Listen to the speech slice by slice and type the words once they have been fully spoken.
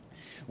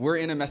We're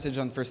in a message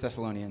on 1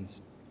 Thessalonians.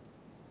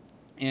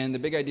 And the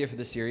big idea for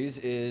this series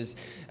is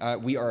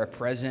we are a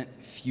present,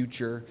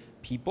 future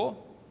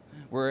people.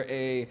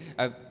 We're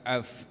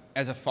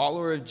as a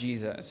follower of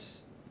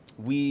Jesus,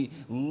 we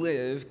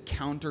live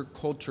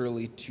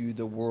counterculturally to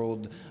the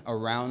world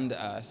around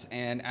us.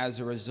 And as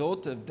a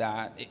result of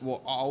that, it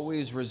will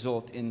always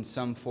result in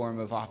some form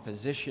of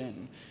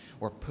opposition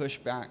or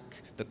pushback.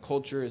 The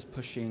culture is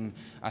pushing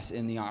us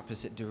in the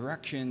opposite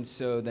direction,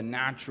 so the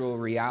natural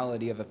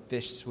reality of a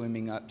fish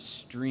swimming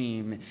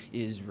upstream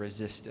is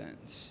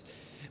resistance.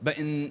 But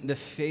in the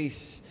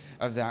face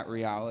of that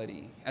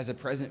reality, as a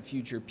present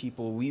future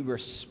people, we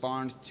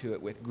respond to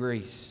it with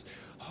grace,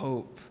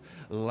 hope,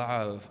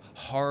 love,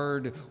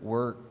 hard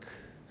work,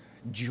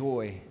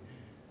 joy,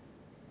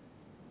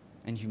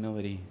 and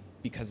humility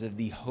because of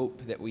the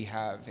hope that we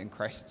have in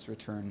Christ's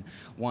return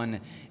one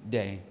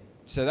day.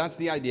 So that's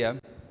the idea.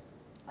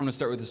 I'm going to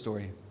start with the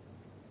story.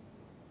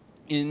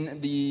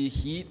 In the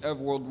heat of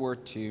World War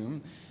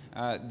II,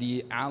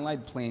 the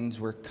Allied planes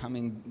were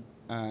coming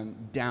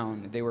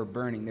down. They were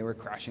burning. They were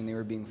crashing. They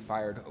were being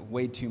fired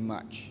way too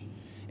much.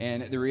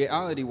 And the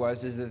reality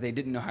is that they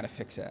didn't know how to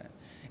fix it.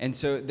 And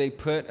so they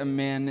put a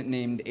man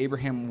named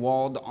Abraham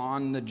Wald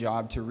on the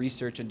job to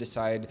research and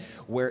decide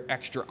where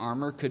extra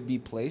armor could be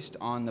placed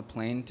on the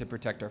plane to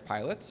protect our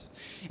pilots.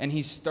 And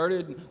he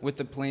started with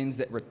the planes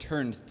that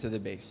returned to the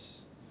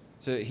base.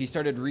 So he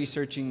started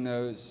researching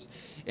those,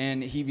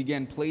 and he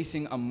began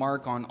placing a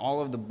mark on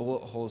all of the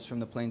bullet holes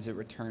from the planes that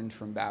returned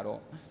from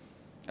battle.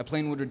 A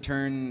plane would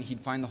return, he'd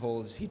find the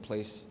holes, he'd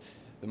place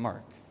the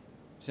mark.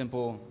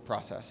 Simple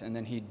process, and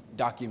then he'd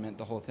document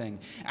the whole thing.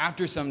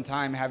 After some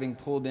time, having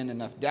pulled in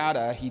enough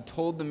data, he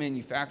told the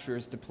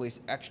manufacturers to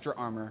place extra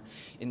armor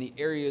in the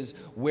areas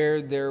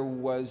where there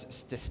was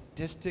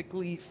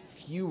statistically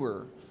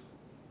fewer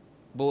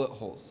bullet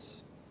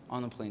holes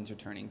on the planes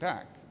returning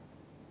back.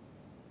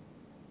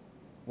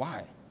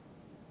 Why?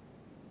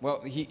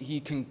 Well,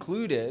 he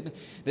concluded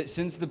that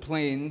since the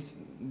planes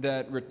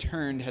that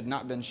returned had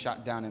not been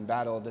shot down in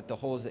battle, that the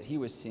holes that he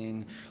was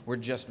seeing were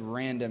just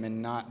random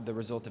and not the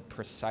result of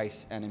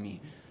precise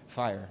enemy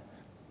fire.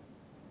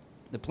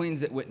 The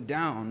planes that went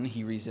down,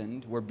 he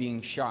reasoned, were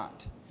being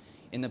shot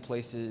in the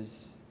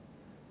places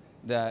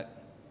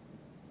that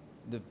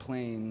the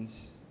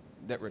planes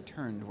that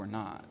returned were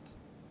not.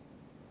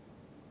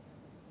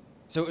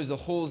 So it was the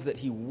holes that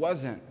he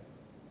wasn't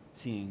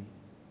seeing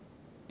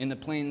in the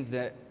planes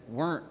that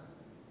weren't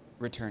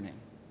returning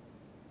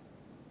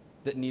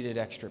that needed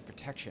extra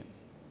protection.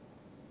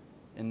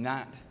 And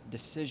that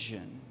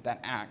decision,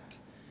 that act,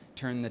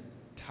 turned the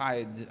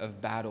tides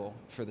of battle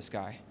for the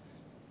sky.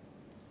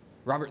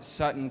 Robert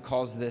Sutton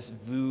calls this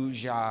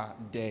vu-ja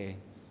day.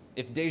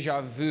 If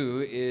déjà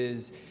vu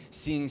is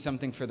seeing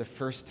something for the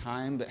first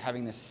time, but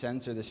having this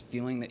sense or this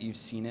feeling that you've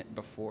seen it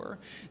before,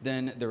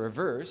 then the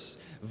reverse,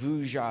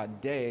 vu-ja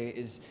day,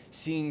 is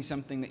seeing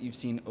something that you've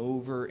seen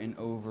over and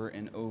over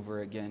and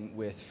over again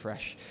with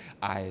fresh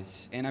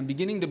eyes. And I'm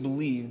beginning to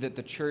believe that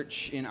the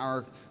church in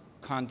our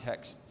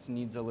contexts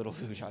needs a little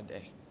vu-ja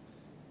day.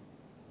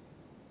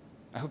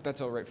 I hope that's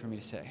all right for me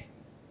to say.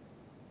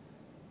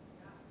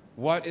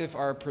 What if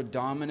our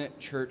predominant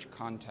church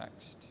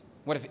context,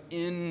 what if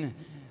in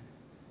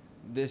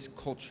this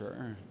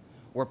culture,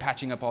 we're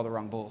patching up all the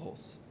wrong bullet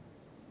holes?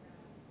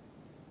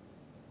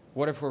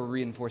 What if we're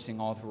reinforcing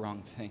all the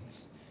wrong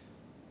things?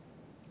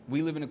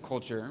 We live in a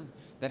culture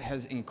that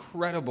has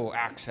incredible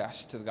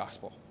access to the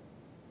gospel.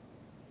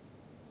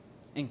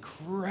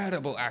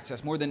 Incredible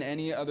access, more than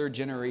any other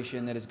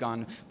generation that has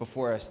gone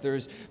before us.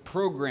 There's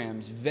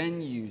programs,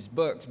 venues,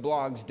 books,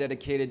 blogs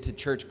dedicated to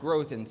church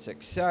growth and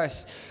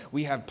success.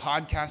 We have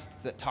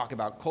podcasts that talk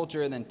about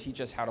culture and then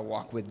teach us how to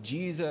walk with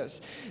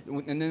Jesus.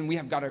 And then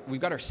we've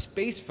got our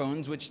space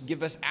phones, which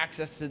give us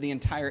access to the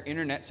entire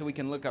internet so we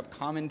can look up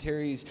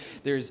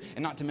commentaries.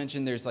 And not to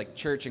mention there's like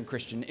church and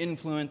Christian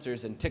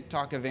influencers and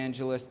TikTok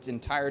evangelists,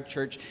 entire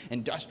church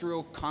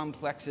industrial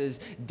complexes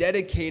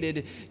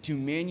dedicated to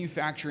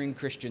manufacturing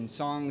Christian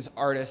songs,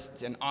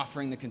 artists, and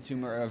offering the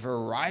consumer a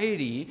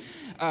variety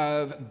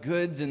of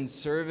goods and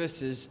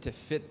services to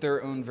fit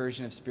their own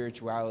version of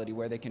spirituality,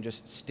 where they can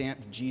just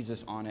stamp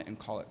Jesus on it and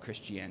call it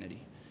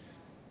Christianity.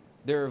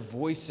 There are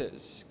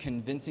voices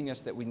convincing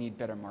us that we need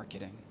better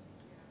marketing,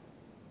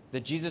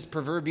 that Jesus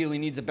proverbially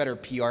needs a better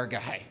PR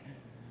guy,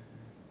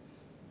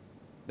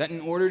 that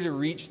in order to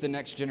reach the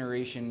next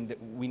generation,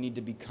 that we need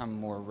to become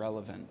more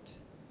relevant.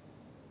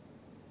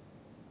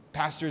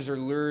 Pastors are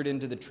lured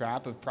into the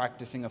trap of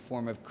practicing a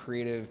form of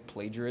creative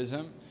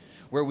plagiarism,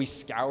 where we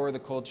scour the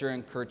culture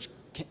and church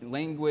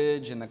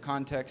language and the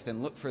context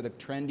and look for the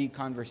trendy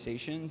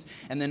conversations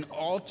and then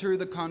alter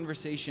the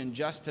conversation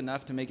just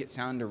enough to make it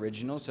sound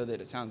original so that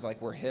it sounds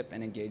like we're hip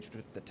and engaged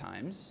with the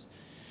times.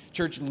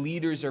 Church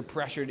leaders are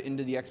pressured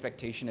into the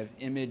expectation of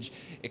image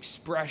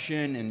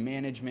expression and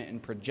management and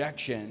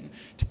projection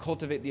to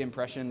cultivate the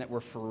impression that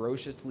we're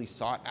ferociously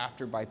sought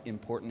after by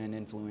important and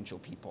influential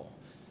people.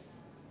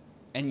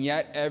 And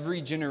yet, every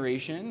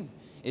generation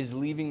is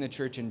leaving the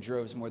church in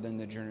droves more than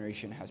the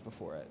generation has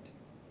before it.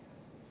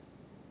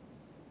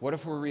 What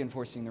if we're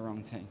reinforcing the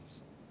wrong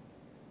things?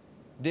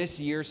 This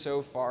year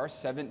so far,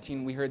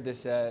 17, we heard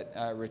this at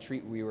a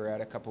retreat we were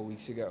at a couple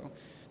weeks ago.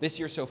 This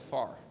year so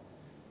far,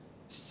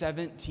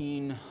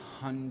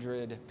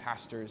 1,700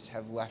 pastors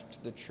have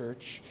left the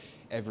church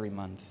every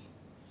month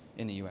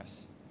in the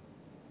U.S.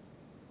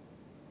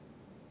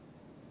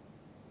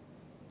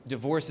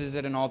 Divorce is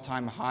at an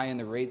all-time high, and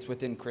the rates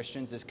within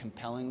Christians is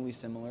compellingly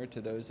similar to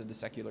those of the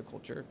secular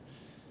culture.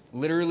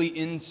 Literally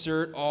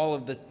insert all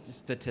of the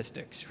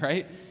statistics,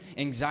 right?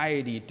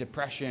 Anxiety,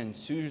 depression,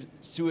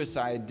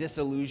 suicide,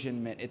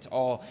 disillusionment, it's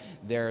all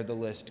there. The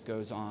list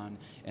goes on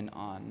and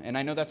on. And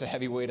I know that's a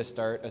heavy way to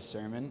start a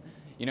sermon.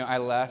 You know, I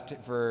left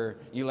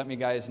you let me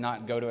guys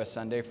not go to a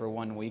Sunday for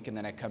 1 week, and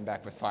then I come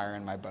back with fire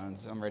in my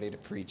bones. I'm ready to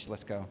preach.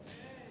 Let's go.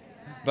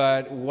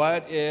 But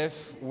what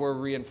if we're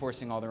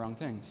reinforcing all the wrong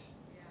things?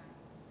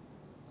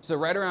 So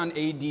right around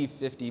AD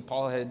 50,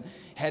 Paul had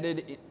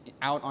headed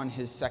out on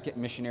his second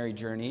missionary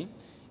journey,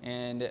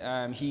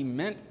 and he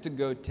meant to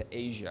go to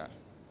Asia.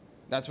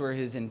 That's where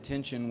his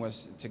intention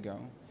was to go.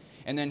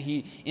 And then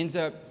he ends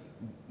up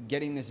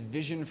getting this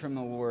vision from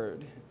the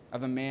Lord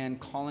of a man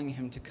calling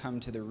him to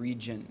come to the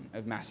region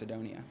of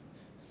Macedonia.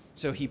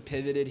 So he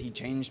pivoted, he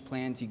changed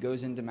plans, he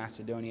goes into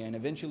Macedonia, and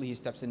eventually he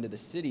steps into the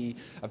city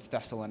of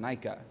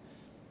Thessalonica,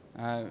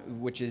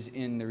 which is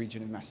in the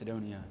region of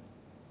Macedonia.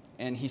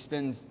 And he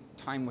spends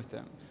time with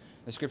them.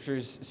 The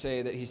scriptures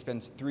say that he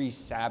spends 3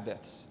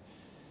 Sabbaths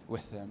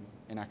with them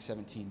in Acts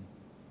 17.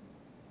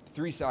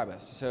 3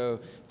 Sabbaths, so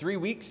 3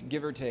 weeks,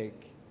 give or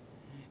take.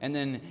 And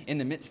then in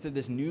the midst of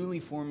this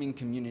newly forming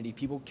community,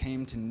 people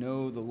came to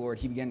know the Lord.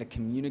 He began to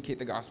communicate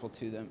the gospel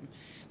to them.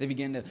 They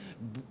began to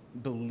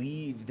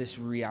believe this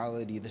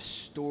reality, the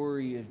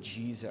story of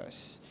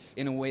Jesus,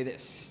 in a way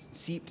that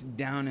seeped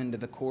down into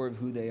the core of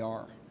who they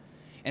are.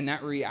 And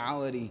that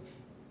reality,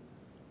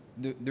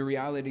 the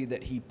reality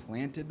that he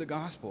planted the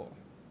gospel,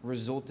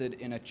 resulted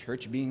in a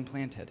church being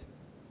planted.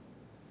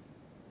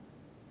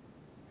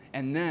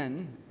 And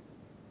then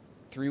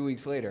 3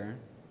 weeks later,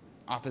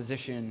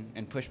 opposition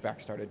and pushback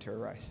started to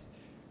arise.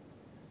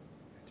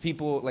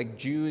 People like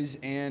Jews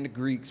and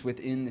Greeks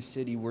within the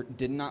city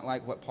did not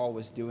like what Paul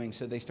was doing,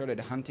 so they started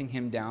hunting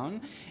him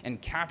down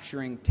and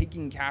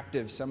taking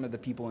captive some of the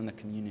people in the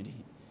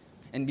community.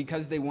 And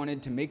because they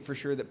wanted to make for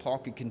sure that Paul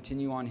could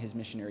continue on his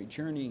missionary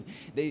journey,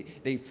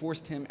 they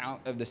forced him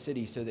out of the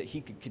city so that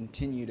he could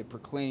continue to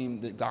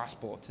proclaim the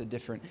gospel to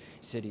different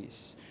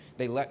cities.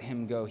 They let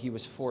him go. He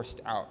was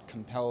forced out,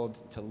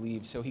 compelled to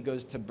leave. So he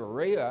goes to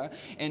Berea.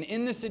 And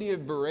in the city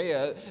of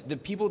Berea, the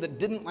people that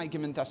didn't like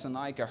him in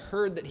Thessalonica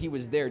heard that he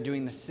was there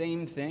doing the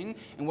same thing.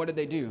 And what did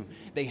they do?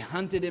 They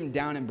hunted him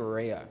down in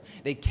Berea.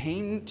 They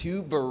came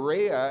to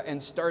Berea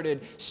and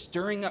started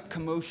stirring up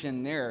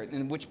commotion there,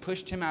 which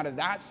pushed him out of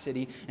that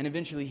city. And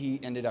eventually he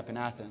ended up in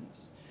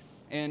Athens.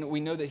 And we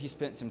know that he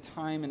spent some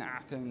time in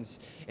Athens,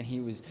 and he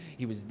was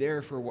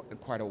there for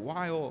quite a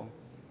while.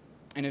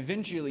 And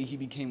eventually he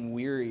became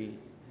weary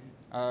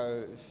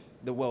of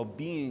the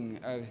well-being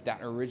of that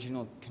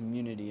original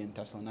community in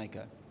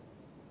Thessalonica.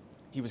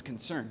 He was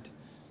concerned.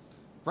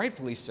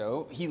 Rightfully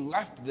so. He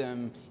left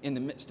them in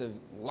the midst of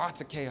lots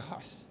of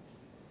chaos.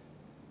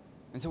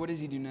 And so what does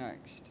he do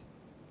next?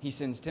 He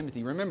sends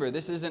Timothy. Remember,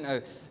 this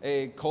isn't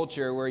a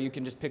culture where you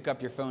can just pick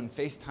up your phone,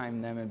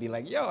 FaceTime them, and be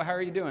like, yo, how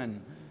are you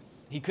doing?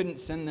 He couldn't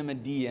send them a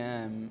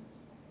DM.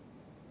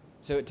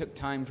 So it took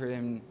time for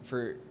him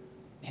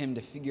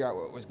to figure out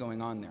what was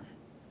going on there.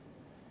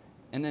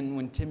 And then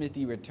when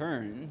Timothy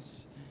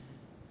returns,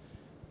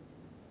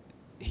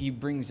 he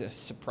brings a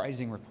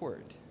surprising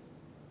report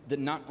that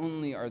not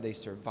only are they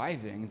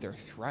surviving, they're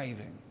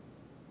thriving.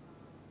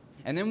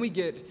 And then we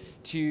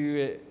get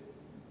to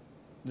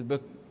the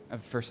book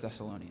of 1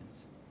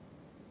 Thessalonians.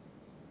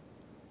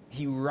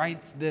 He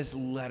writes this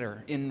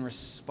letter in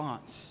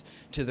response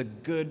to the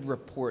good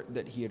report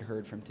that he had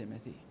heard from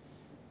Timothy.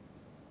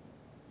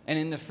 And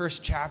in the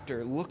first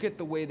chapter, look at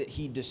the way that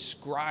he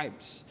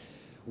describes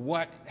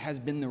what has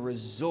been the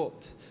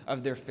result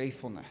of their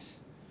faithfulness.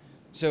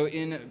 So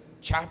in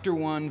chapter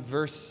 1,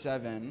 verse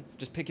 7,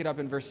 just pick it up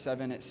in verse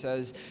 7, it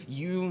says,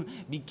 you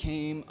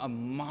became a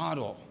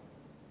model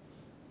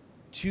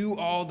to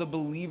all the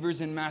believers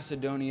in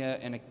Macedonia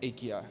and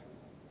Achaia.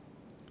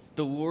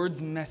 The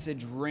Lord's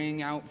message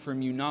rang out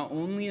from you, not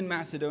only in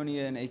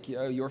Macedonia and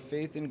Achaia, your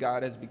faith in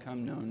God has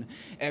become known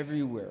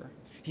everywhere.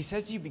 He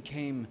says you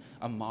became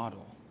a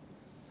model.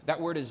 That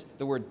word is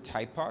the word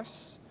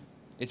typos.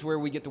 It's where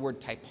we get the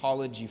word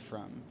typology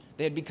from.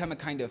 They had become a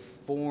kind of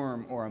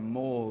form or a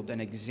mold,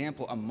 an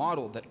example, a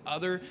model that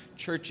other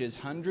churches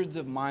hundreds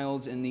of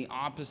miles in the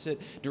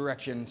opposite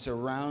direction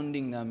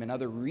surrounding them in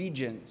other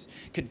regions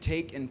could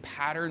take and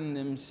pattern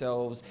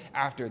themselves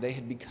after. They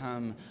had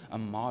become a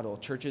model.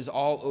 Churches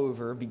all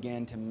over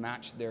began to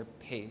match their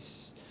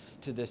pace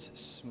to this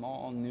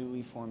small,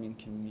 newly forming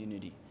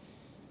community.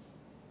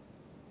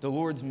 The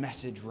Lord's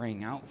message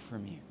rang out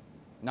from you.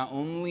 Not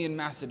only in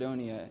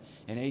Macedonia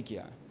and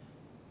Achaia,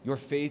 your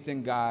faith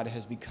in God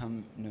has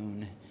become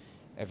known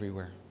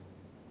everywhere.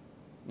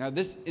 Now,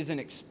 this isn't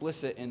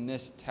explicit in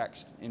this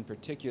text in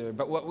particular,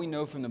 but what we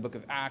know from the book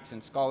of Acts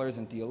and scholars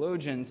and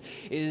theologians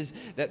is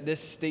that this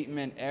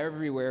statement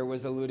everywhere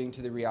was alluding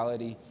to the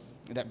reality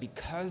that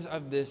because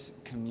of this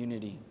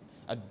community,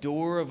 a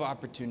door of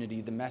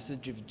opportunity, the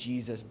message of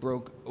Jesus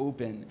broke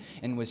open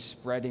and was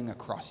spreading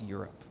across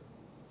Europe.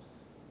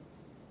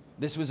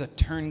 This was a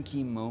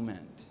turnkey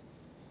moment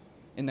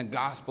in the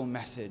gospel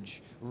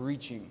message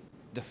reaching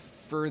the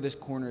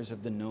furthest corners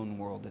of the known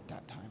world at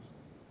that time.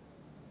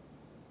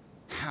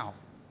 How?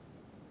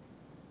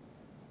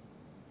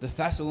 The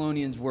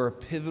Thessalonians were a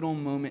pivotal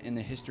moment in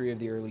the history of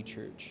the early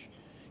church.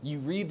 You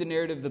read the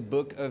narrative of the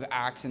book of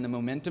Acts, and the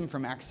momentum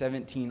from Acts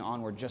 17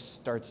 onward just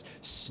starts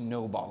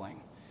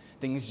snowballing.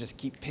 Things just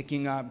keep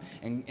picking up.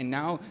 And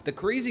now the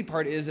crazy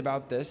part is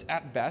about this,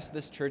 at best,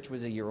 this church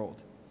was a year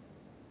old.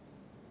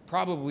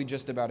 Probably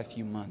just about a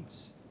few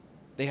months.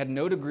 They had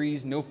no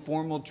degrees, no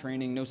formal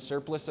training, no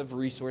surplus of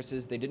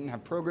resources. They didn't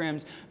have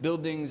programs,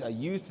 buildings, a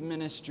youth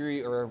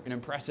ministry, or an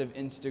impressive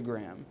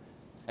Instagram.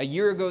 A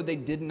year ago, they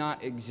did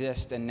not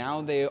exist, and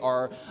now they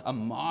are a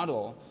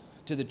model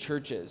to the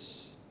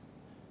churches.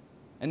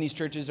 And these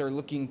churches are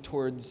looking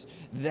towards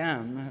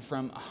them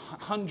from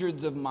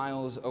hundreds of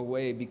miles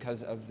away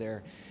because of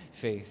their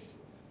faith.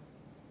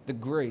 The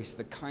grace,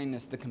 the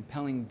kindness, the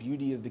compelling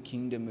beauty of the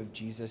kingdom of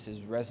Jesus is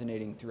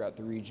resonating throughout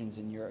the regions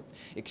in Europe,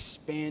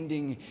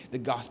 expanding the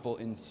gospel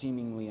in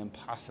seemingly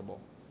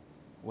impossible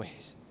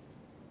ways.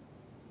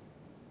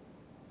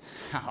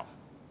 How?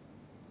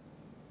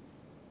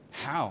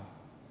 How?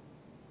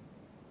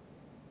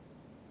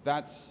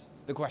 That's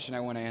the question I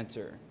want to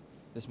answer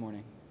this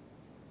morning.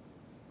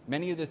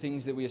 Many of the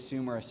things that we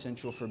assume are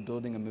essential for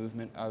building a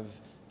movement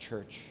of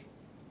church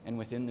and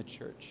within the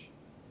church,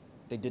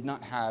 they did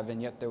not have,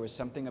 and yet there was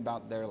something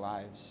about their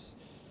lives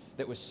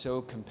that was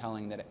so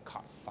compelling that it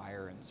caught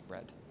fire and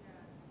spread.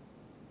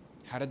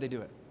 How did they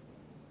do it?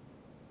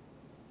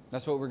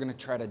 That's what we're going to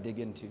try to dig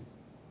into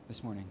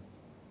this morning.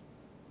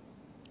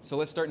 So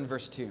let's start in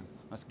verse 2.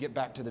 Let's get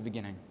back to the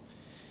beginning.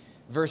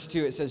 Verse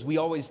 2, it says, "We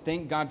always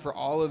thank God for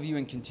all of you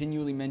and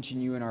continually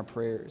mention you in our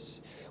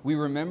prayers. We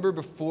remember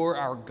before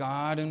our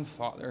God and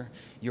Father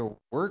your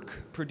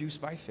work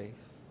produced by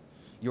faith,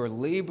 your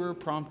labor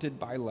prompted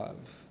by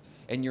love,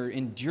 and your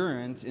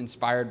endurance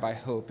inspired by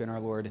hope in our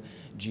Lord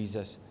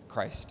Jesus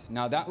Christ."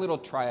 Now that little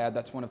triad,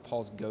 that's one of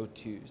Paul's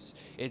go-tos.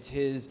 It's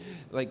his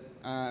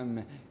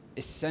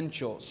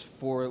essentials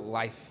for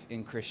life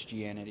in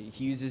Christianity.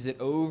 He uses it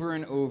over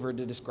and over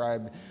to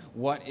describe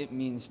what it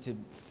means to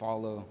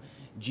follow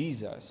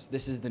Jesus.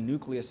 This is the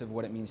nucleus of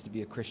what it means to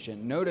be a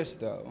Christian. Notice,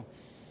 though,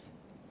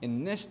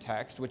 in this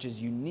text, which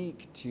is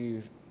unique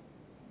to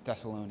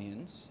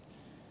Thessalonians,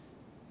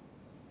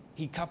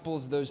 he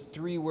couples those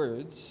three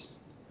words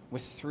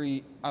with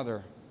three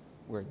other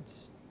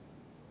words: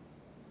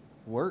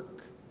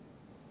 work,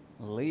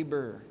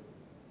 labor,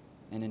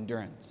 and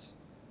endurance.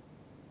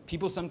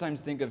 People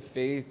sometimes think of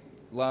faith,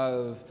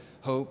 love,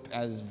 hope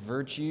as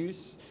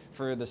virtues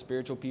for the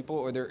spiritual people,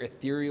 or they're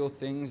ethereal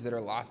things that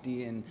are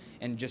lofty and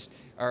just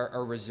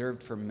are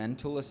reserved for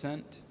mental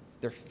assent.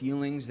 Their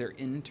feelings, they're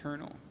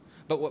internal.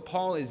 But what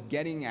Paul is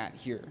getting at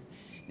here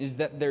is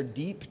that their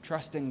deep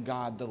trust in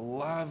God, the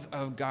love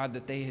of God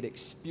that they had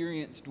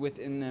experienced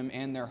within them,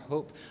 and their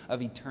hope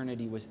of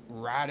eternity was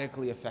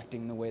radically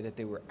affecting the way that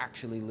they were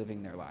actually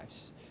living their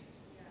lives.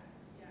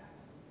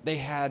 They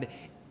had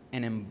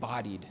an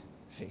embodied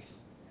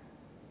faith,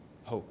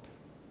 hope,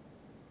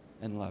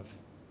 and love.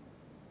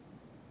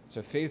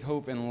 So faith,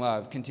 hope, and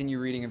love. Continue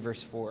reading in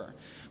verse 4.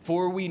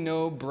 "For we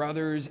know,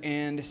 brothers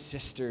and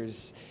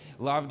sisters,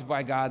 loved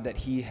by God, that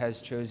he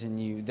has chosen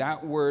you."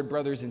 That word,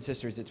 brothers and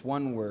sisters, it's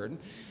one word,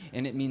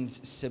 and it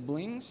means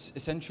siblings,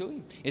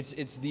 essentially.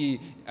 It's the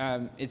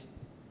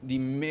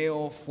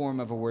male form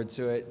of a word,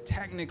 so it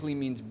technically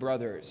means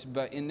brothers,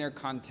 but in their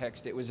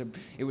context, it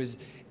was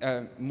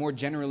more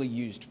generally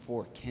used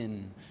for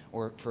kin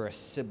or for a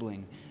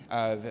sibling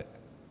of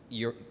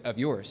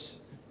yours.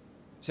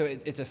 So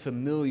it's a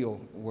familial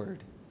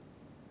word.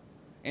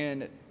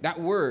 And that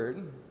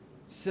word,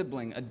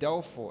 sibling,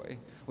 adelphoi,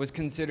 was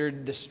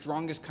considered the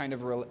strongest kind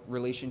of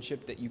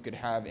relationship that you could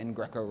have in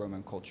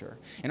Greco-Roman culture.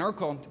 In our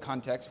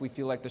context, we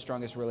feel like the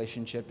strongest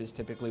relationship is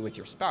typically with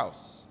your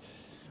spouse,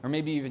 or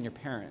maybe even your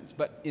parents.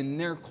 But in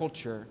their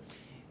culture,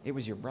 it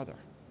was your brother.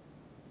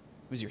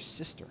 It was your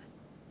sister.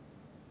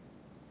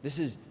 This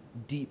is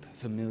deep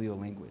familial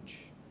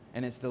language.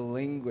 And it's the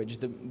language,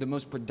 the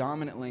most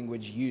predominant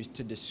language used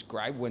to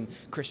describe when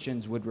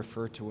Christians would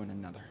refer to one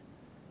another.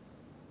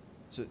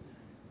 So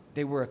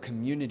they were a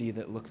community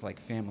that looked like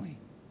family.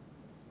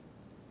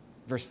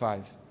 Verse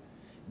 5,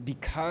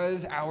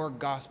 "Because our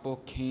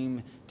gospel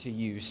came to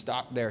you."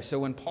 Stop there. So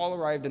when Paul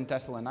arrived in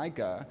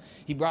Thessalonica,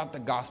 he brought the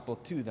gospel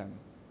to them.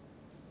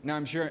 Now,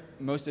 I'm sure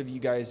most of you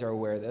guys are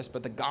aware of this,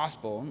 but the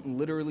gospel,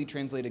 literally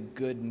translated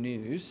good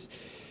news,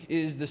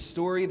 is the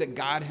story that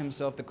God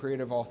himself, the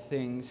creator of all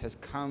things, has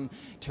come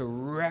to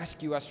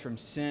rescue us from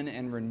sin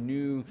and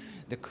renew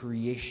the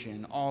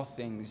creation, all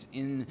things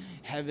in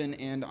heaven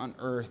and on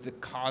earth, the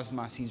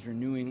cosmos. He's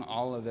renewing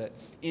all of it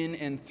in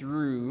and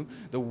through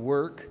the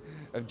work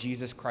of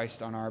Jesus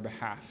Christ on our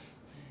behalf.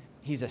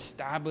 He's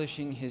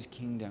establishing his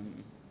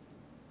kingdom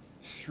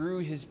through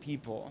his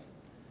people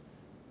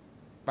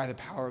by the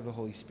power of the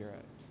Holy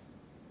Spirit.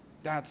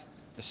 That's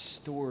the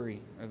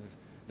story of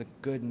the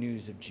good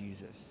news of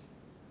Jesus.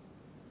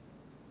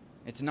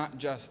 It's not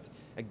just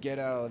a get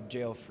out of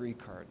jail free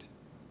card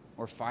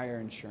or fire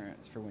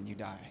insurance for when you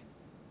die.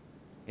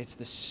 It's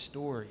the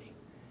story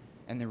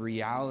and the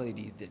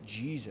reality that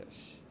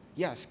Jesus,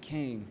 yes,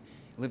 came,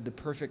 lived the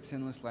perfect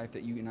sinless life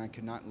that you and I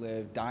could not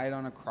live, died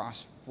on a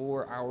cross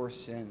for our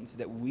sins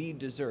that we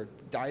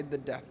deserved, died the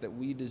death that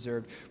we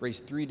deserved,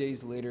 raised 3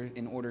 days later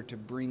in order to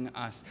bring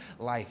us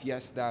life.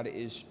 Yes, that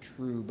is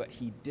true, but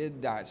he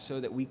did that so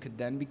that we could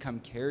then become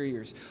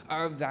carriers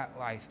of that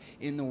life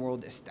in the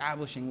world,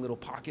 establishing little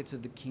pockets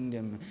of the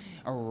kingdom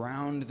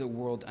around the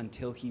world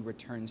until he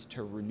returns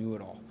to renew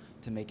it all,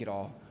 to make it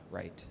all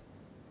right.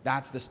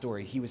 That's the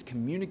story. He was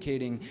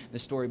communicating the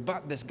story.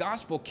 But this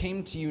gospel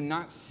came to you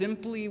not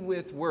simply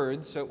with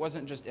words, so it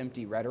wasn't just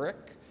empty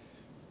rhetoric.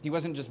 He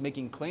wasn't just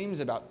making claims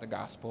about the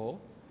gospel,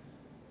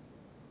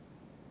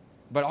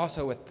 but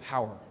also with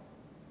power.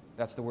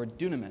 That's the word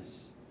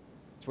dunamis.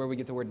 It's where we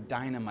get the word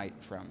dynamite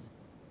from.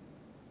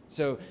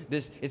 So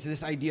it's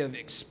this idea of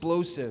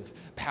explosive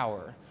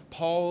power.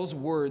 Paul's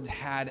words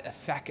had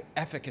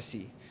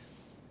efficacy.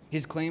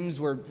 His claims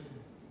were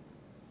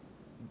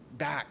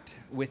backed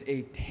with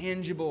a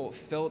tangible,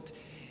 felt,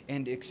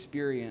 and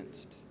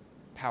experienced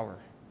power.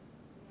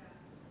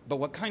 But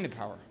what kind of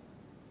power?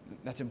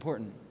 That's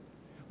important.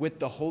 With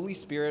the Holy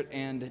Spirit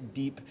and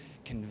deep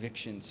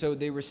conviction. So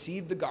they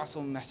received the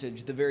gospel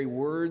message, the very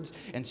words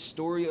and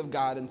story of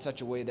God in such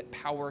a way that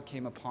power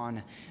came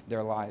upon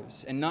their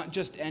lives. And not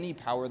just any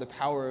power, the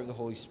power of the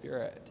Holy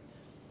Spirit.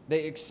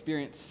 They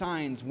experienced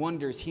signs,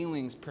 wonders,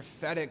 healings,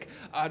 prophetic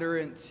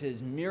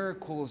utterances,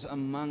 miracles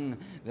among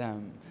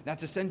them.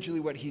 That's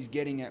essentially what he's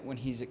getting at when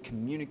he's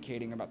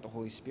communicating about the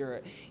Holy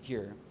Spirit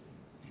here.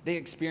 They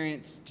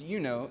experienced,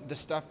 the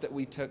stuff that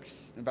we took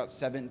about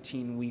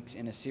 17 weeks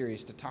in a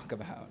series to talk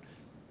about.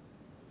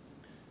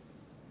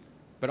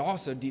 But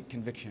also deep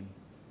conviction.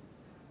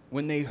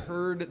 When they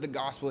heard the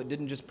gospel, it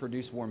didn't just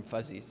produce warm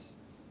fuzzies.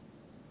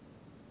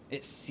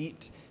 It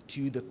seeped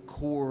to the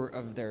core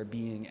of their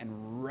being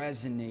and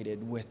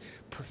resonated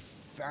with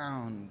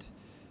profound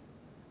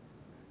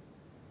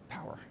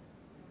power.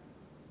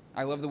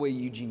 I love the way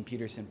Eugene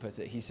Peterson puts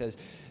it. He says,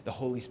 the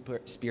Holy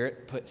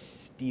Spirit puts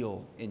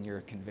steel in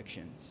your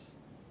convictions.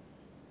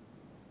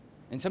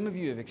 And some of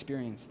you have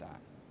experienced that,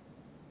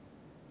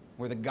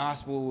 where the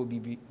gospel will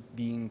be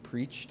being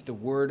preached, the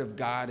word of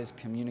God is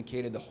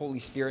communicated, the Holy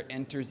Spirit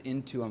enters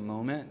into a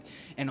moment,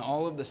 and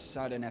all of a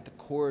sudden, at the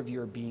core of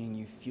your being,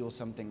 you feel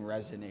something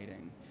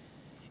resonating.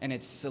 And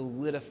it's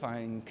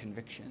solidifying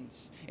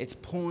convictions. It's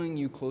pulling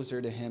you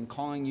closer to him,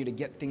 calling you to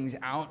get things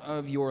out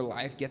of your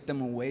life, get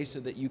them away so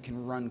that you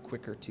can run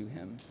quicker to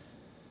him.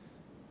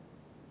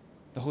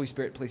 The Holy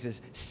Spirit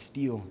places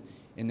steel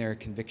in their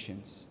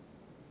convictions.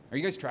 Are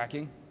you guys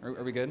tracking?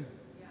 Are we good?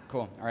 Yeah.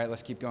 Cool. All right,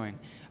 let's keep going.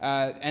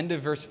 End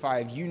of verse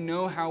 5. You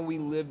know how we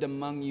lived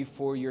among you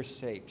for your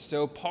sake.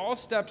 So Paul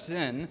steps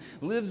in,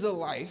 lives a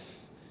life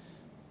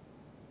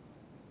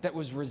that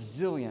was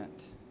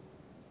resilient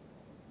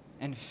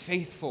and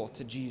faithful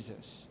to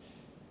Jesus.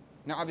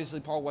 Now, obviously,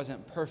 Paul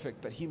wasn't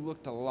perfect, but he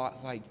looked a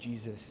lot like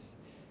Jesus.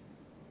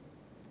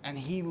 And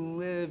he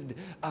lived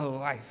a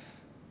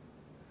life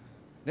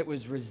that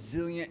was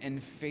resilient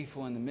and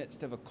faithful in the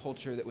midst of a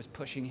culture that was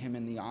pushing him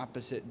in the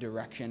opposite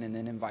direction, and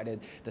then invited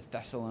the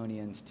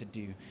Thessalonians to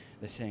do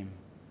the same.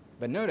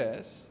 But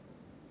notice,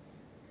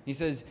 he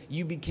says,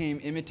 you became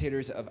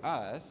imitators of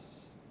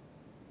us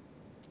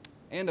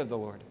and of the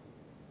Lord.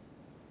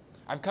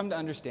 I've come to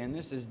understand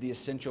this as the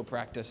essential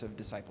practice of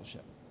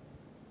discipleship.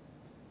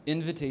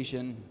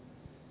 Invitation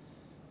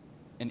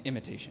and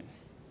imitation.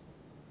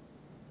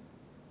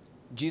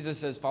 Jesus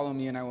says, follow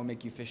me and I will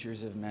make you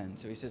fishers of men.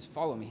 So he says,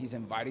 follow me. He's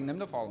inviting them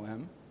to follow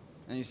him.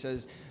 And he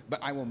says, but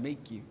I will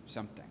make you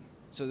something.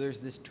 So there's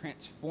this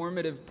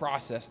transformative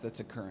process that's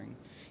occurring.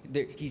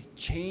 He's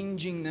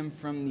changing them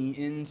from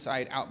the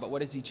inside out. But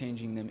what is he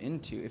changing them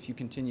into? If you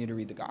continue to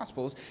read the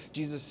Gospels,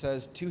 Jesus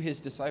says to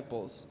his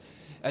disciples,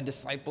 a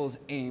disciple's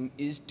aim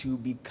is to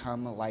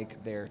become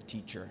like their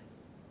teacher.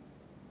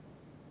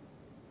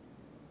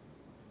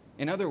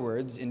 In other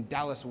words, in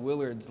Dallas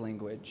Willard's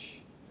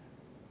language,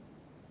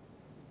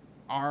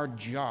 our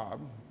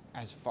job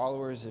as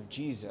followers of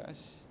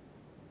Jesus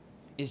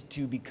is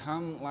to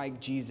become like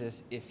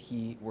Jesus if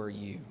he were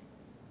you.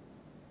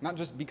 Not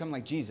just become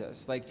like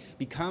Jesus,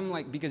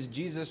 because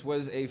Jesus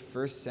was a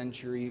first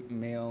century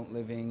male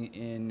living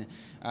in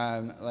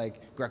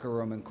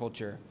Greco-Roman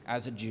culture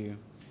as a Jew.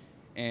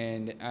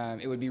 And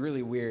it would be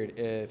really weird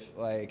if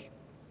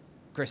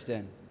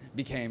Kristen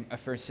became a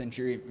first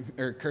century,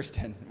 or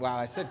Kirsten. Wow,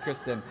 I said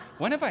Kristen.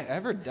 When have I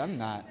ever done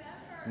that?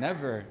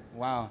 Never.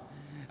 Wow.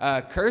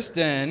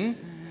 Kirsten,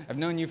 I've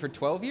known you for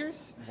 12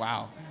 years?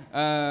 Wow.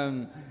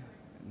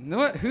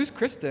 Who's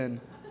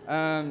Kristen?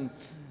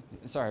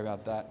 Sorry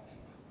about that,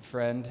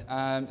 friend.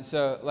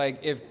 So,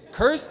 like, if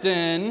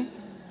Kirsten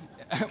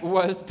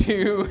was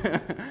to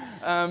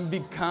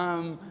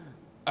become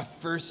a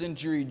first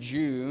century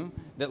Jew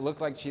that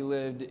looked like she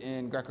lived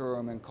in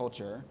Greco-Roman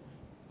culture,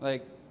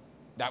 like,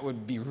 that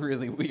would be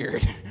really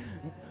weird.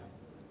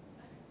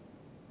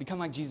 Become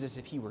like Jesus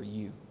if he were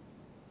you.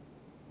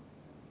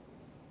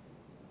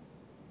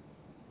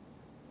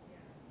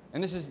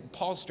 And this is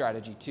Paul's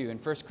strategy too. In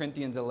 1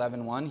 Corinthians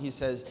 11:1, he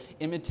says,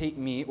 imitate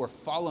me or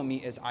follow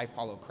me as I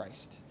follow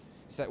Christ.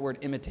 It's that word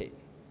imitate.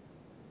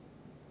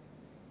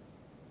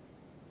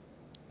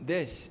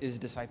 This is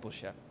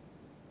discipleship.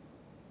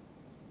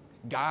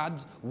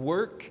 God's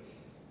work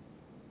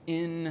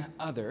in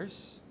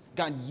others.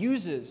 God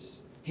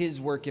uses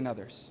his work in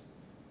others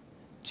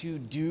to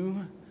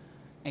do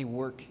a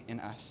work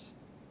in us.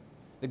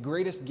 The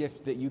greatest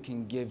gift that you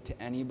can give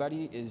to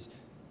anybody is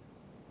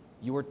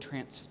your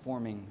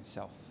transforming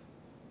self,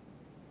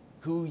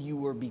 who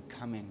you are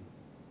becoming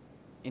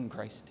in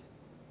Christ.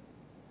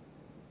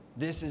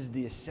 This is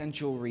the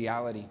essential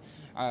reality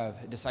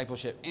of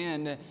discipleship.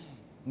 And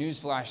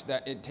newsflash,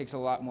 that it takes a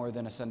lot more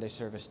than a Sunday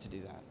service to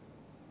do that.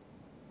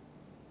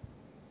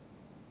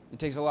 It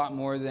takes a lot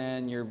more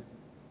than your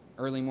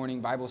early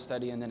morning Bible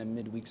study and then a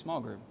midweek small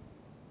group.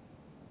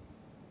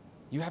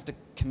 You have to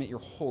commit your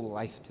whole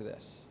life to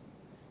this.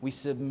 We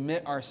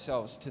submit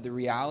ourselves to the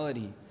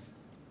reality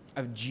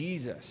of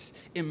Jesus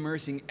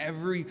immersing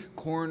every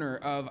corner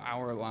of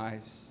our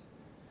lives.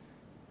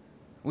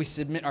 We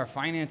submit our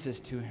finances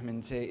to him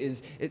and say,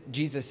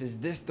 Jesus, is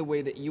this the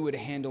way that you would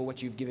handle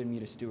what you've given me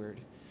to steward?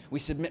 We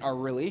submit our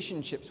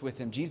relationships with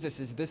him. Jesus,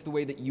 is this the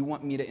way that you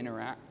want me to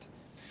interact?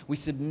 We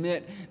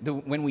submit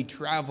when we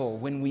travel,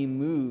 when we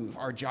move,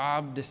 our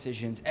job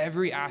decisions,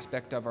 every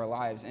aspect of our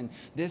lives. And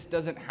this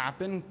doesn't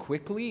happen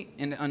quickly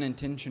and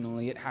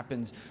unintentionally. It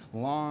happens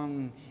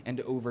long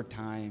and over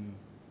time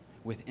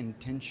with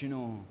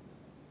intentional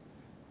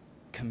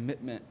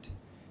commitment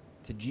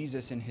to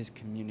Jesus and his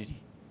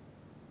community.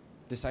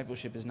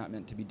 Discipleship is not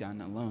meant to be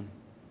done alone.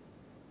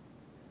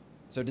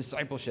 So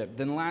discipleship.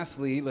 Then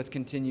lastly, let's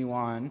continue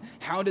on.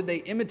 How did they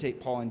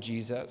imitate Paul and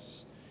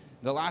Jesus?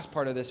 The last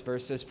part of this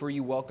verse says, for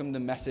you welcome the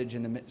message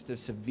in the midst of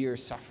severe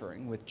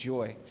suffering with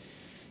joy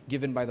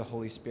given by the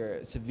Holy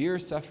Spirit. Severe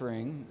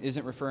suffering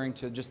isn't referring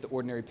to just the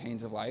ordinary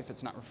pains of life.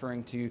 It's not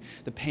referring to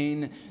the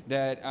pain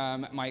that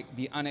might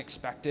be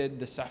unexpected,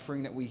 the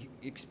suffering that we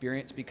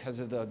experience because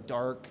of the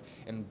dark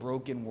and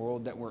broken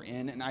world that we're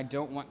in. And I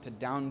don't want to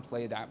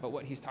downplay that, but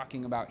what he's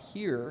talking about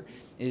here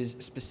is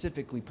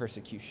specifically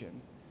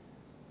persecution.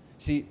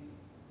 See,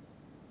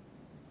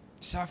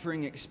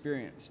 suffering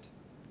experienced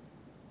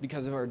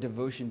because of our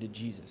devotion to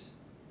Jesus.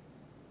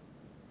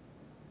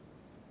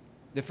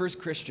 The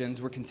first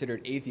Christians were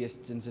considered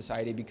atheists in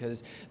society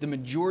because the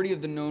majority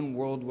of the known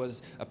world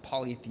was a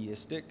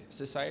polytheistic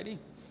society.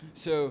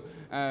 So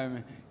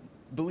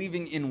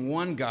believing in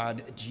one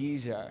God,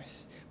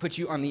 Jesus, put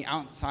you on the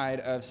outside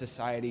of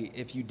society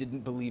if you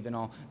didn't believe in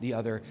all the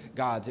other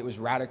gods. It was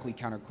radically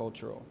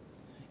countercultural.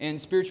 And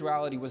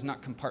spirituality was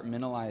not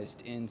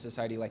compartmentalized in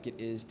society like it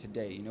is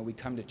today. You know, we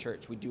come to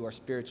church, we do our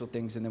spiritual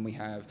things, and then we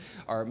have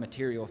our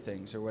material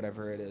things or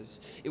whatever it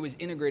is. It was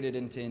integrated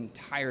into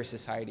entire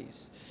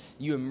societies.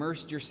 You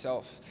immersed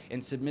yourself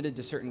and submitted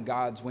to certain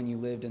gods when you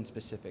lived in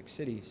specific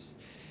cities.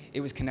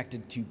 It was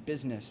connected to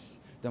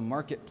business, the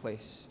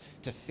marketplace,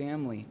 to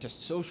family, to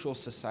social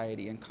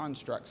society and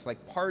constructs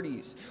like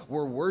parties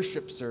or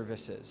worship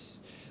services.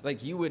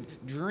 Like you would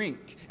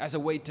drink as a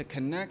way to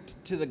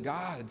connect to the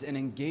gods and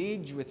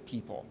engage with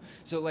people.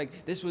 So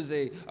like this was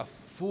a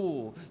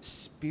full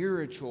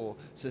spiritual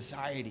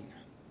society.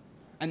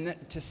 And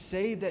that to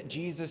say that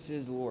Jesus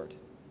is Lord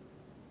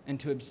and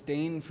to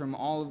abstain from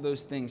all of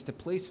those things, to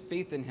place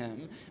faith in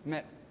him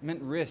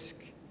meant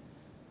risk.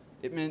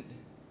 It meant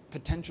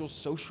potential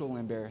social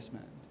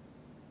embarrassment.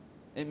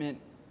 It meant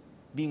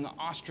being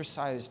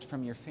ostracized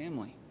from your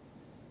family,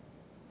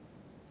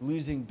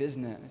 losing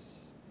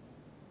business,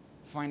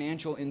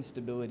 financial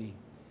instability.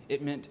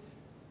 It meant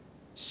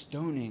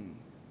stoning,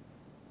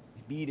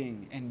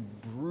 beating,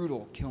 and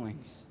brutal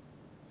killings.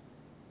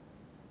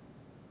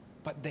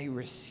 But they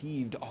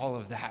received all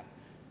of that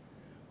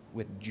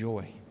with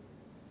joy.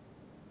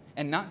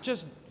 And not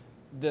just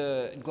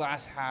the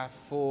glass half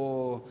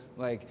full,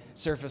 like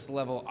surface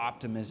level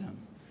optimism.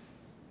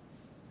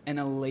 An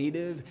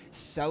elative,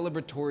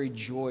 celebratory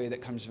joy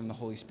that comes from the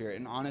Holy Spirit.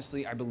 And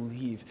honestly, I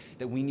believe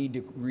that we need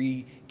to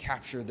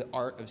recapture the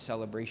art of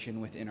celebration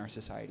within our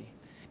society.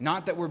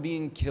 Not that we're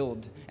being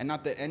killed, and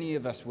not that any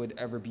of us would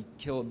ever be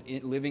killed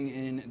living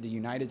in the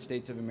United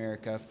States of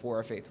America for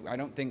our faith. I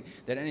don't think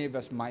that any of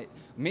us might,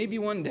 maybe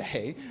one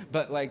day,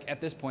 but like at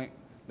this point,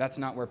 that's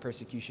not where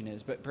persecution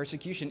is. But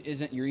persecution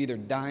isn't you're either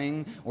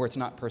dying or it's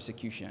not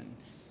persecution.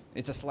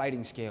 It's a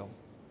sliding scale.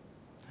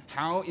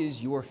 How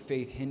is your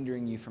faith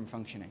hindering you from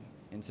functioning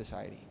in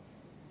society?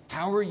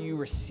 How are you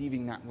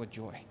receiving that with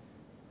joy?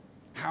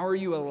 How are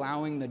you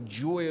allowing the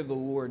joy of the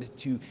Lord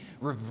to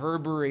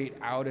reverberate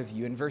out of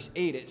you? In verse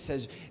 8, it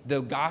says,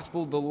 the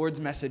gospel, the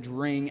Lord's message,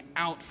 rang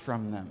out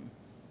from them.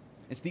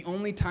 It's the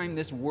only time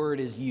this word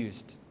is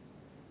used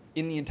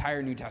in the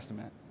entire New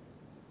Testament.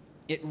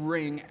 It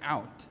rang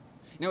out.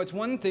 Now, it's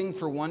one thing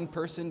for one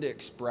person to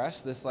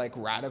express this like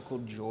radical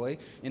joy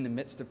in the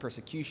midst of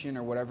persecution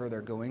or whatever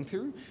they're going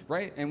through,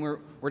 right? And we're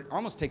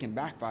almost taken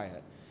back by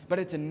it. But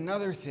it's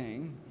another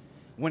thing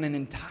when an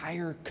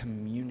entire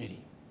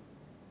community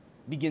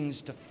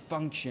begins to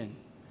function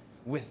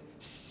with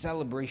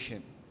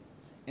celebration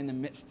in the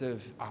midst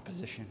of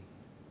opposition.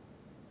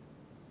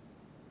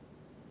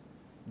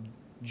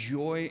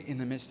 Joy in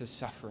the midst of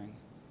suffering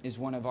is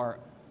one of our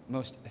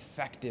most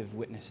effective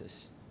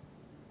witnesses.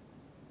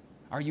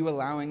 Are you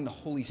allowing the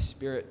Holy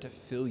Spirit to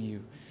fill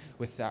you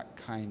with that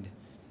kind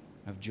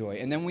of joy?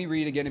 And then we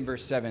read again in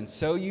verse 7,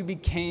 so you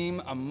became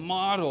a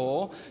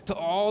model to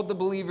all the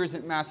believers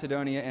at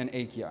Macedonia and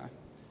Achaia.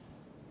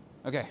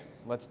 Okay,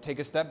 let's take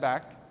a step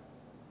back.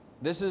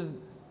 This is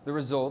the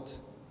result,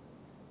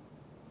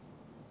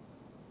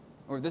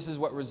 or this is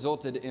what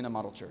resulted in a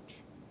model church.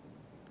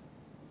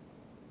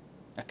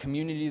 A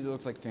community that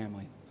looks like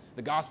family.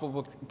 The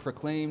gospel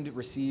proclaimed,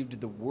 received,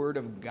 the word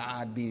of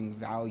God being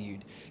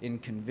valued in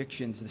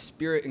convictions, the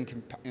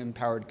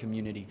spirit-empowered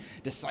community,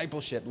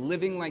 discipleship,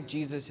 living like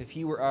Jesus if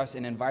he were us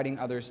and inviting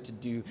others to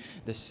do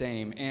the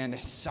same,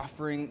 and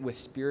suffering with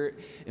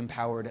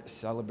spirit-empowered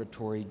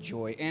celebratory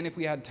joy. And if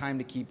we had time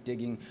to keep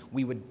digging,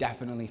 we would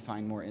definitely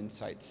find more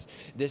insights.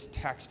 This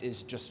text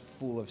is just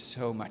full of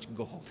so much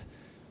gold.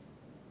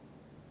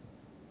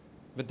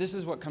 But this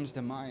is what comes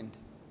to mind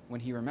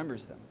when he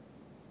remembers them.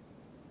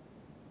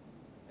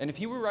 And if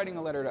he were writing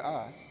a letter to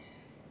us,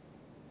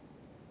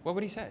 what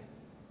would he say?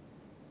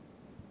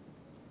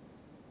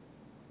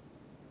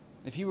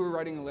 If he were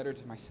writing a letter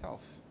to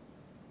myself,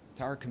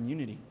 to our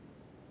community,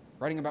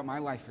 writing about my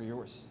life or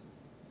yours,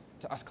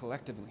 to us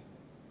collectively.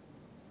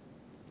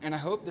 And I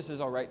hope this is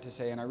all right to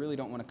say, and I really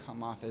don't want to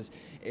come off as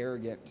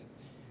arrogant.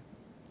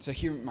 So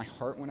hear my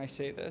heart when I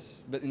say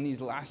this, but in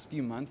these last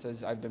few months,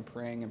 as I've been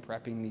praying and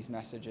prepping these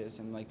messages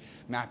and like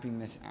mapping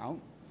this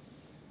out,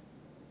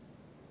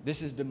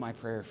 this has been my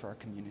prayer for our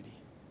community.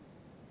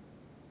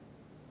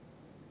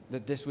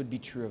 That this would be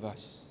true of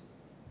us.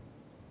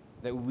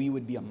 That we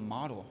would be a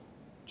model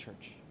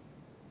church.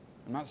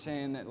 I'm not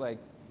saying that like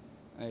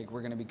we're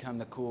going to become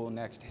the cool,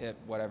 next hip,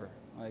 whatever.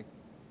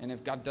 And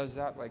if God does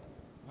that,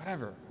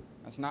 whatever.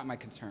 That's not my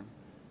concern.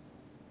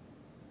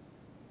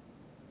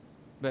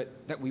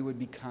 But that we would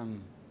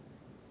become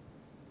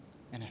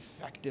an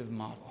effective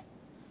model.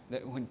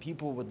 That when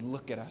people would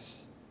look at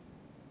us,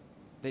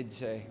 they'd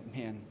say,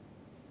 man,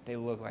 they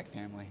look like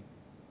family.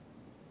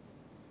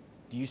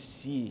 Do you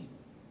see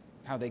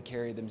how they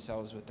carry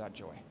themselves with that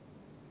joy?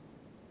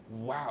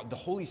 Wow, the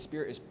Holy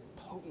Spirit is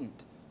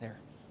potent there.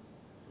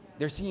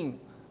 They're seeing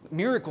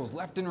miracles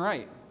left and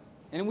right.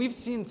 And we've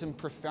seen some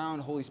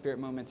profound Holy Spirit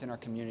moments in our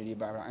community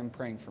about it. I'm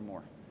praying for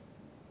more.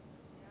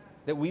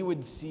 That we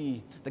would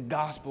see the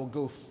gospel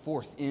go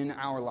forth in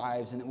our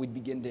lives and that we'd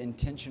begin to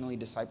intentionally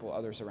disciple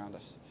others around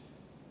us.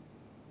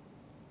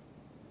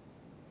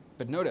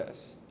 But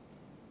notice,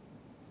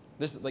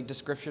 this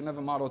description of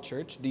a model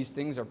church, these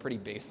things are pretty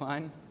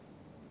baseline.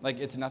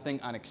 It's nothing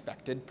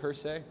unexpected per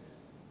se.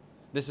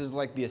 This is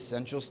the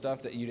essential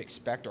stuff that you'd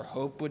expect or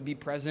hope would be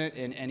present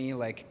in any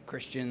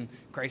Christian,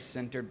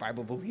 Christ-centered,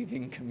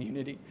 Bible-believing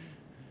community.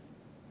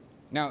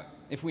 Now,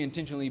 if we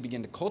intentionally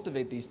begin to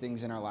cultivate these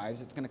things in our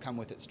lives, it's going to come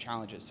with its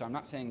challenges. So I'm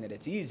not saying that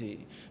it's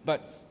easy,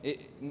 but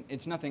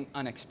it's nothing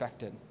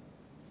unexpected.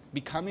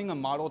 Becoming a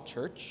model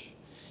church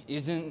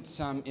isn't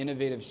some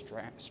innovative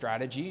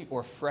strategy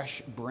or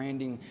fresh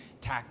branding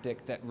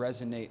tactic that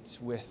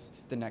resonates with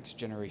the next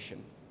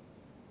generation.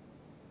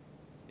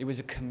 It was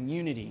a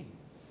community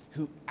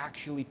who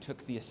actually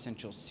took the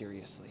essentials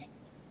seriously.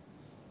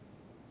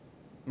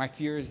 My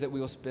fear is that we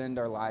will spend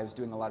our lives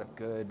doing a lot of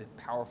good,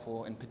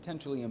 powerful, and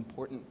potentially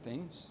important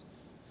things,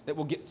 that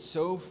we'll get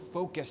so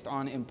focused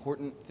on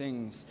important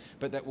things,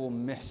 but that we'll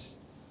miss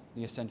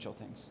the essential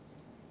things.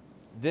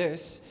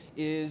 This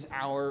is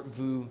our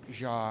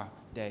Vuja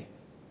Day.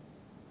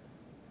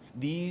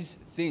 These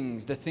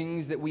things, the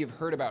things that we have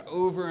heard about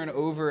over and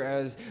over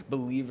as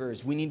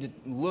believers, we need to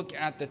look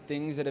at the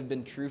things that have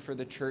been true for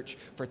the church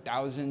for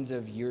thousands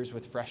of years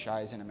with fresh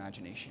eyes and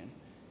imagination.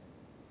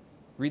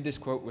 Read this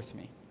quote with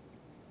me.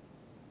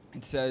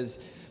 It says,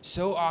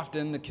 so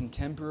often the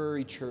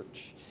contemporary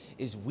church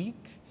is a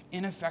weak,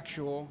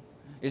 ineffectual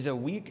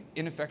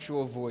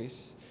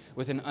voice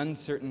with an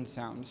uncertain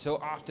sound. So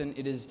often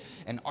it is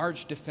an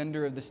arch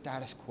defender of the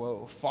status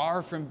quo.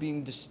 Far from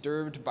being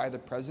disturbed by the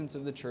presence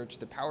of the church,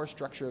 the power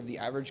structure of the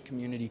average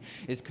community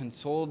is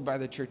consoled by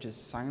the church's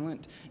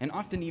silent and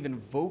often even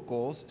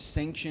vocal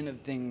sanction of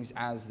things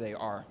as they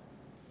are.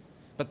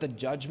 But the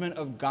judgment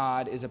of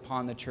God is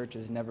upon the church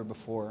as never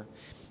before.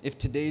 If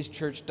today's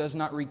church does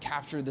not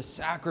recapture the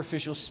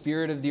sacrificial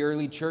spirit of the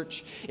early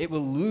church, it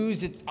will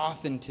lose its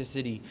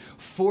authenticity,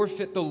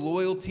 forfeit the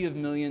loyalty of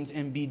millions,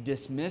 and be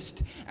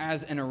dismissed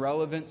as an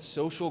irrelevant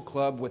social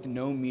club with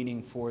no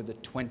meaning for the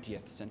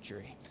 20th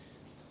century.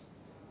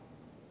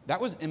 That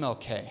was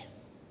MLK.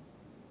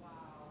 Wow.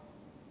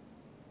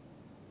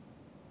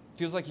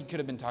 Feels like he could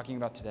have been talking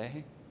about today.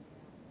 It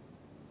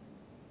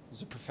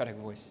was a prophetic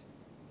voice.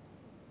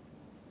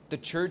 The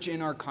church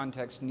in our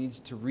context needs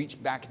to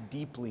reach back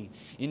deeply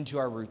into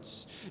our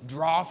roots,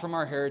 draw from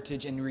our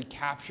heritage, and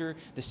recapture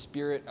the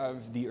spirit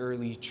of the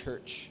early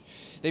church.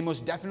 They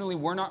most definitely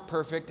were not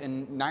perfect,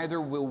 and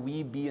neither will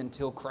we be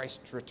until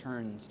Christ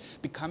returns.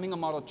 Becoming a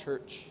model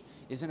church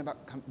isn't about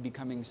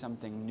becoming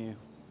something new.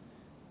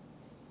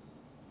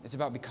 It's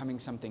about becoming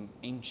something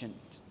ancient.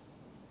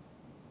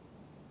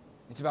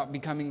 It's about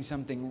becoming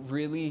something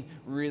really,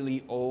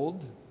 really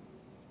old.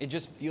 It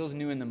just feels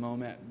new in the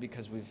moment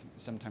because we've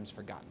sometimes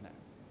forgotten it.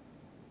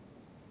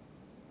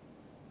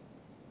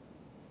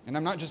 And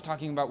I'm not just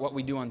talking about what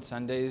we do on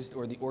Sundays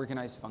or the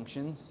organized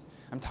functions.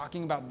 I'm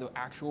talking about the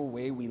actual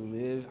way we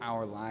live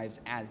our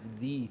lives as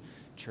the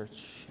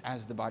church,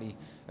 as the body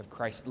of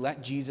Christ.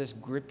 Let Jesus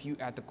grip you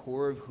at the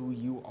core of who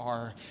you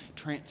are,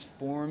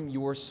 transform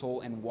your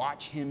soul, and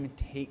watch him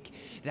take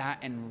that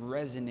and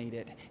resonate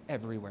it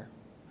everywhere.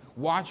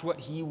 Watch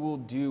what he will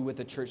do with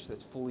a church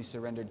that's fully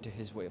surrendered to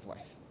his way of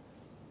life.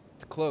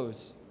 To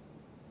close,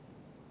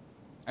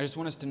 I just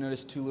want us to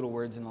notice two little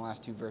words in the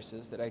last two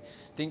verses that I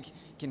think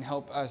can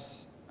help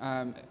us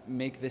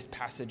make this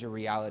passage a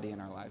reality in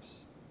our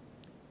lives.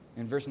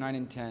 In verse 9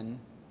 and 10,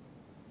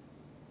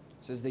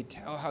 it says, they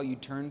tell how you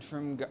turned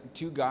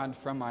to God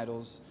from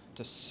idols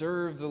to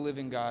serve the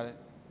living God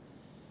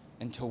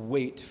and to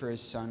wait for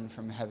his Son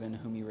from heaven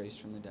whom he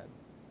raised from the dead.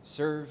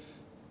 Serve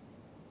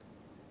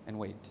and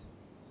wait.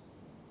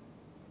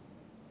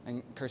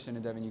 And Kirsten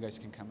and Devin, you guys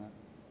can come up.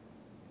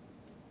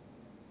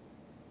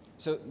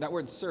 So that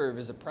word serve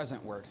is a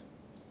present word.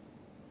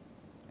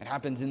 It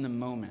happens in the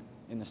moment,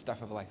 in the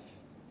stuff of life.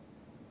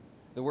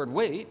 The word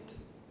wait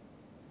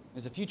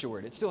is a future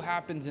word. It still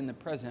happens in the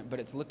present, but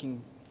it's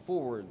looking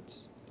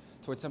forwards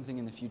towards something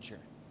in the future.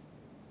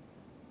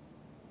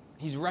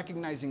 He's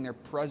recognizing their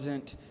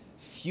present,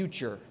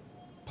 future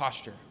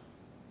posture.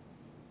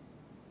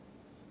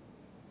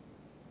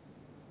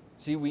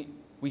 See, we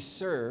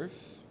serve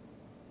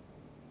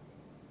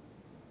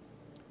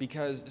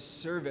because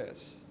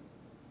service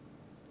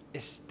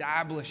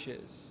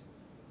establishes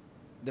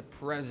the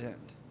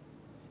present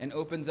and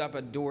opens up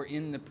a door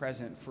in the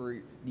present for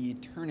the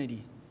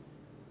eternity,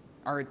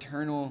 our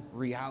eternal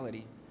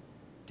reality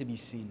to be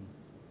seen.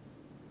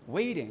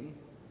 Waiting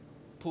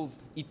pulls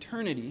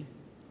eternity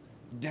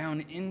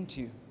down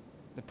into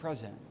the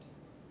present.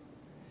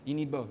 You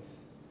need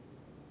both.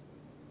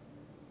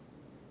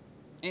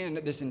 And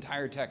this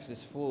entire text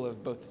is full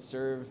of both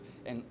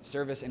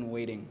service and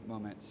waiting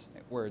moments,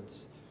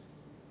 words.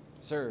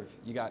 Serve,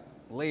 you got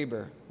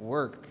labor,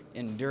 work,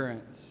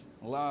 endurance,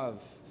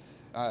 love,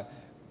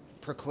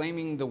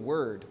 proclaiming the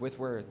word with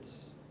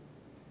words,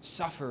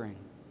 suffering.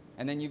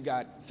 And then you've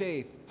got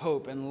faith,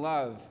 hope, and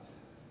love,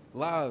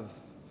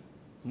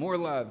 more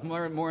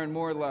and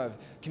more love,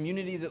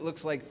 community that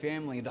looks like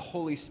family, the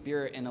Holy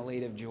Spirit, and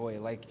elative joy,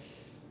 like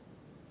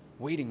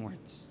waiting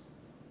words,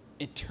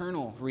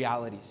 eternal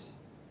realities,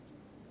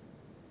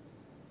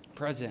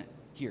 present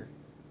here.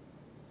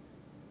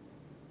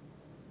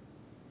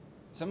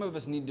 Some of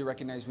us need to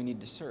recognize we need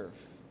to serve.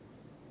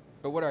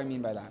 But what do I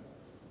mean by that?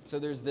 So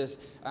there's this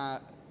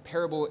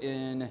parable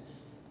in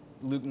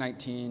Luke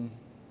 19.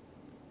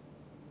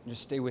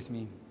 Just stay with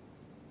me.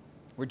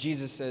 Where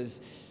Jesus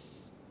says,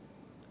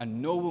 a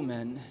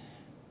nobleman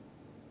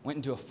went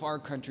into a far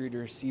country to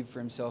receive for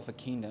himself a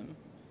kingdom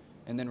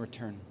and then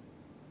return.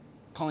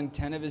 Calling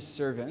 10 of his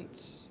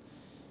servants,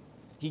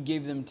 he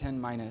gave them 10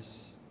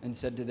 minas and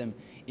said to them,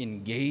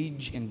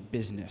 engage in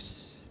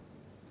business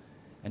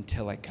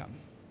until I come.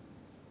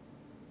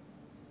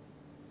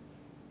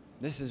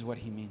 This is what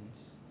he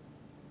means.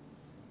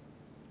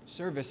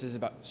 Service is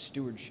about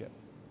stewardship.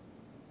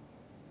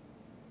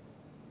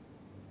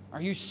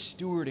 Are you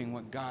stewarding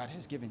what God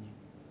has given you?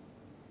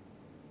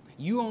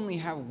 You only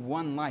have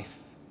one life.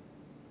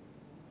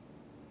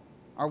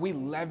 Are we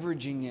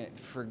leveraging it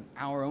for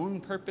our own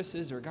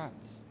purposes or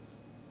God's?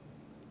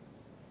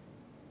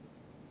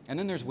 And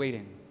then there's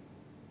waiting.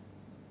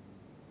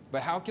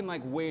 But how can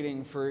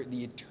waiting for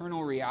the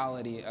eternal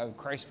reality of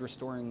Christ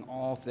restoring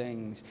all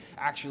things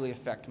actually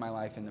affect my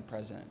life in the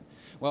present?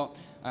 Well,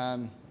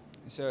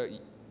 so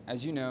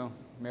as you know,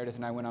 Meredith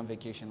and I went on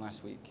vacation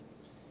last week.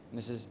 And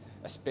this is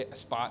a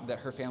spot that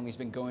her family's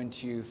been going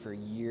to for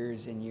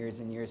years and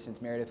years and years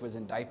since Meredith was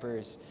in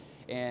diapers.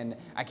 And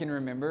I can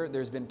remember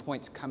there's been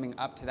points coming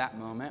up to that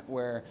moment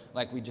where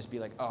we'd just be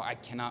like, oh, I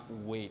cannot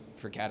wait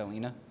for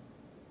Catalina.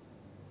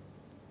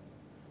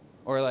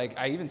 Or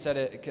I even said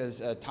it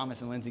because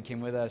Thomas and Lindsay came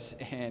with us,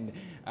 and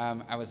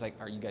I was like,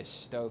 are you guys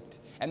stoked?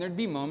 And there'd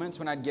be moments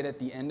when I'd get at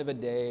the end of a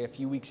day, a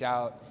few weeks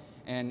out,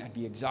 and I'd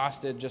be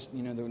exhausted, just,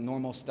 the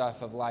normal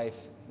stuff of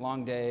life,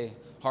 long day,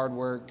 hard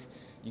work.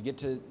 You get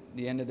to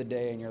the end of the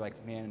day and you're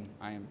like, man,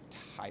 I am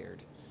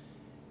tired.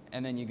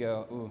 And then you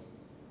go, ooh,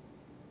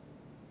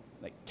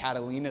 like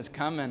Catalina's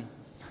coming.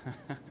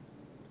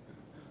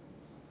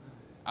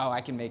 Oh,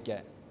 I can make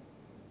it.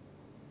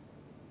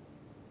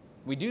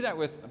 We do that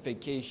with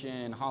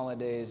vacation,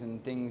 holidays,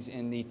 and things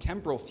in the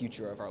temporal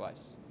future of our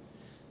lives.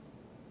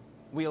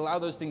 We allow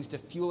those things to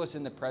fuel us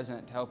in the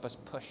present to help us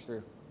push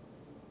through.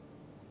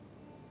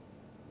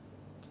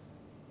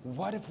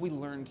 What if we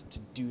learned to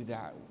do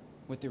that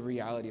with the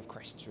reality of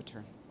Christ's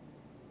return?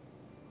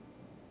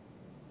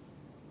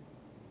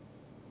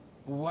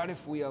 What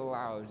if we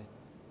allowed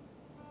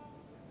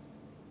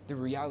the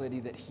reality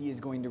that he is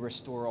going to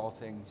restore all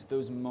things,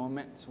 those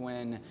moments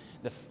when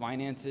the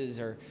finances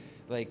are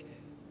like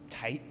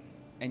tight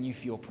and you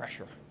feel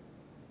pressure?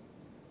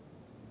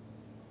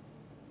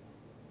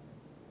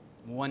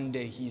 One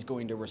day he's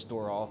going to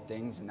restore all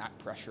things and that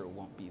pressure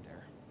won't be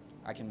there.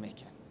 I can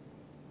make it.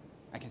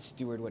 I can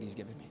steward what he's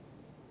given me.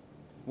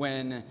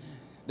 When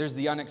there's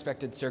the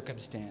unexpected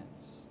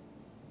circumstance,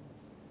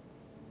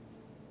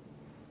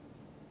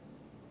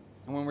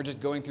 and when we're just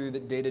going through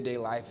the day-to-day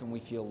life and we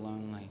feel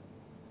lonely,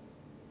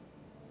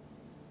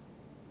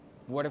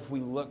 what if we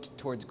looked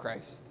towards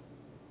Christ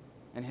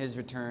and his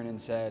return and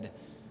said,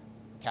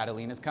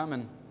 Catalina's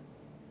coming.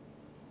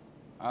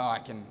 Oh,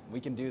 we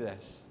can do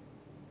this.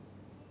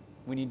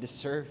 We need to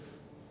serve.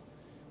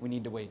 We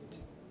need to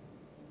wait.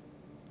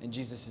 In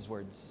Jesus'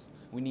 words,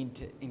 we need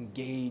to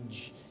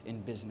engage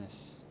in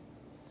business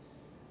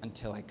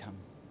until I come.